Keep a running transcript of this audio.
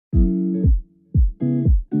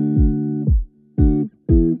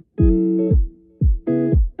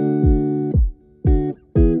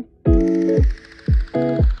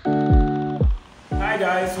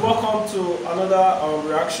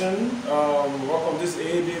welcome this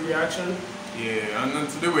A-B reaction. Yeah, and then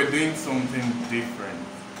today we're doing something different.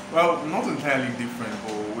 Well, not entirely different,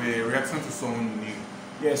 but we're reacting to someone new.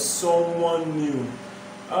 Yes, someone new.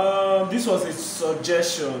 This was a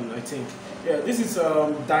suggestion, I think. Yeah, this is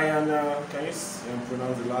Diana. Can you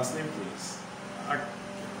pronounce the last name, please?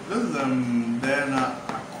 This is Diana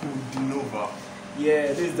Ankudinova. Yeah,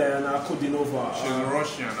 this is Diana Ankudinova. She's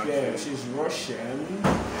Russian, actually. Yeah, she's Russian.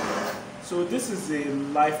 So this is a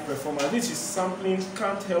live performance. This is sampling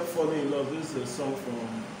Can't Help Falling in Love. This is a song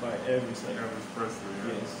by Elvis. Elvis Presley,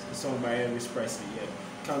 yeah. Yes, a song by Elvis Presley, yeah.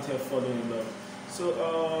 Can't Help Falling in Love. So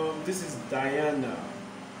this is Diana.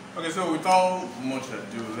 Okay, so without much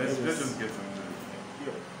ado, let's just get into it.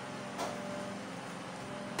 Yeah.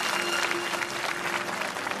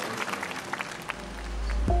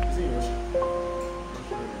 Is it in Russian?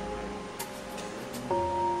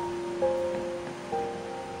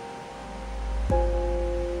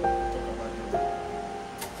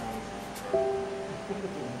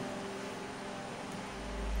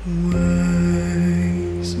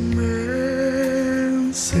 Wise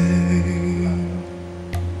men say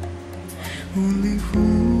only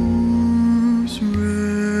fools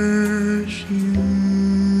rush in,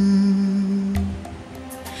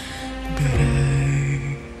 but I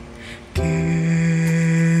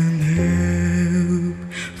can't help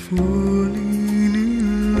falling in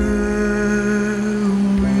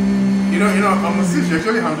love with You know, I'm gonna see she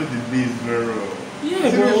actually handled the bass very well. Yeah,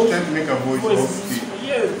 she's trying to make her voice husky.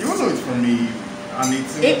 Yeah. You also know it's from me, and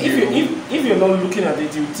it's if you're not looking at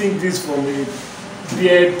it, you think this from a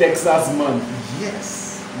beard Texas man.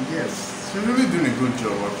 Yes, yes. She's really doing a good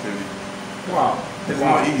job, actually. Wow. It's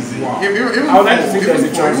not easy. Wow. Even I would like to think there's a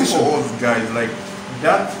even transition. for us guys, like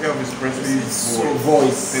that Elvis Presley's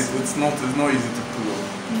voice. It's not easy to pull off.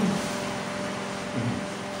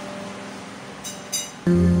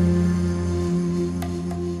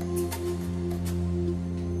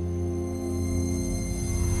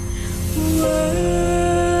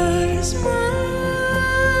 Wise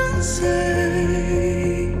men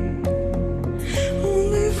say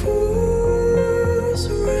only fools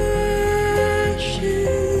rush in,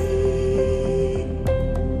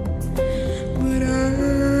 but I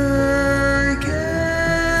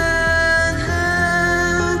can't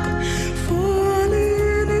help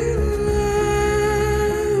falling in love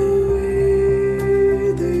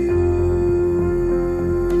with you.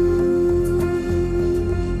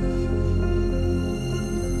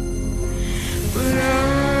 But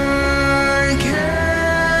I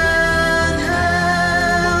can't help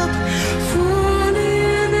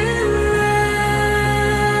falling in love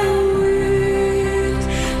with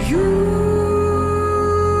you.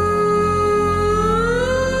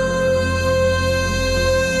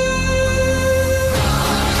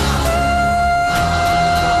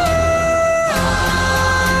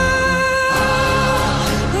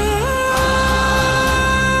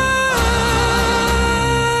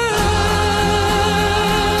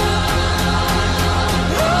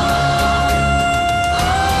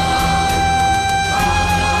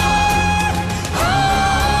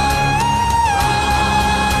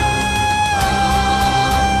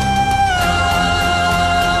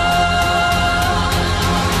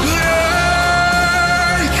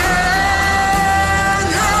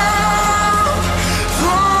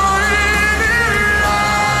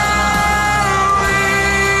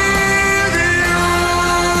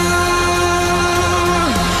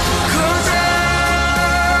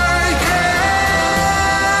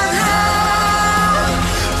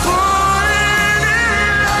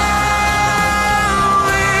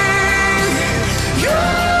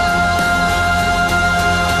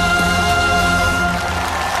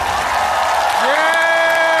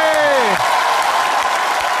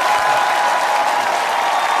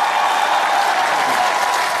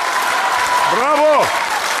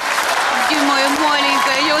 Моя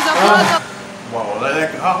маленькая, я заплакала. Wow,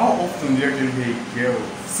 like how often do you actually hear a girl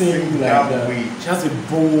Sing like that. way? She has a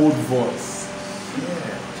bold voice.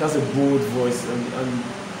 Yeah. She has a bold voice, and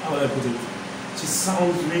how would I put it? She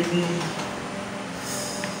sounds really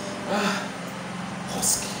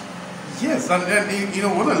husky. Yes, and you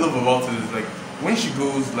know what I love about it is like when she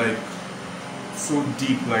goes like so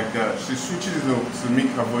deep like that, she switches it up to make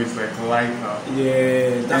her voice like lighter.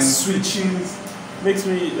 Yeah, that And switching makes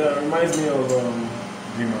me reminds me of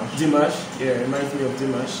Dimash. Yeah, reminds me of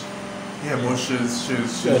Dimash. Yeah, but she's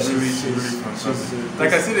really fantastic.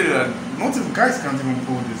 Like I said, not if guys can't even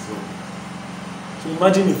pull this off. So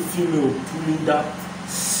imagine a female pulling that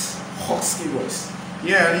husky voice.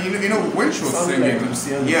 Yeah, you know when she was singing, like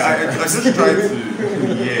I just tried to,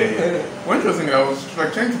 yeah. When she was singing, I was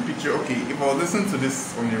like trying to picture, okay, if I listen to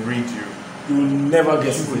this on the radio, you will never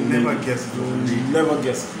guess You it. would never guess it was a You lady. will never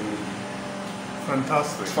guess it.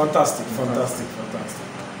 Fantastic. Fantastic.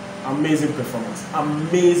 Amazing performance.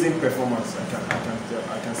 Amazing performance.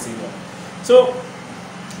 I can say that. So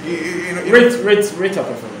rate her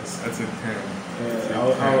performance. That's a 10.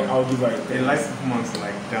 I'll give her a 10. A live performance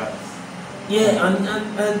like that. Yeah,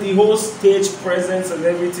 and the whole stage presence and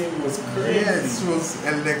everything was crazy. Yes, it was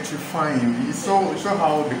electrifying. You saw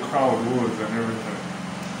how the crowd was and everything.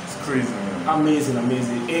 It's crazy, man.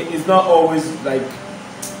 Amazing. It's not always like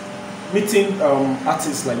meeting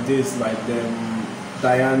artists like this, like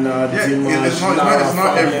Diana, Dimash, it's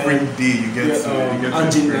not every day you get to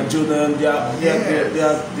Angelina Jordan.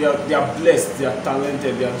 They are blessed. They are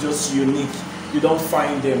talented. They are just unique. You don't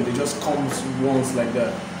find them. They just come once like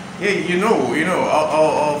that. Yeah,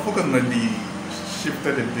 I'll focus on the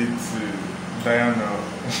shifted a bit to Diana.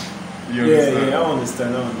 You understand? Yeah, I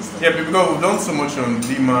understand. Yeah, because we've done so much on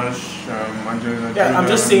Dimash, Angelina. Yeah, I'm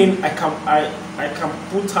just saying I can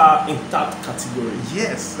put her in that category.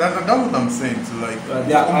 Yes, that's what I'm saying. To like,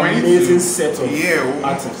 They are amazing set of artists.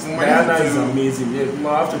 artists. Diana is amazing. Yeah,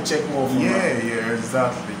 we'll have to check more from her. Yeah,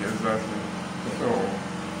 exactly. So.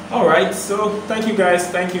 Alright, so thank you guys.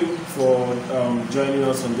 Thank you for joining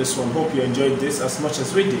us on this one. Hope you enjoyed this as much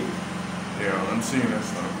as we did. Yeah, and see you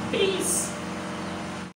next time. Peace.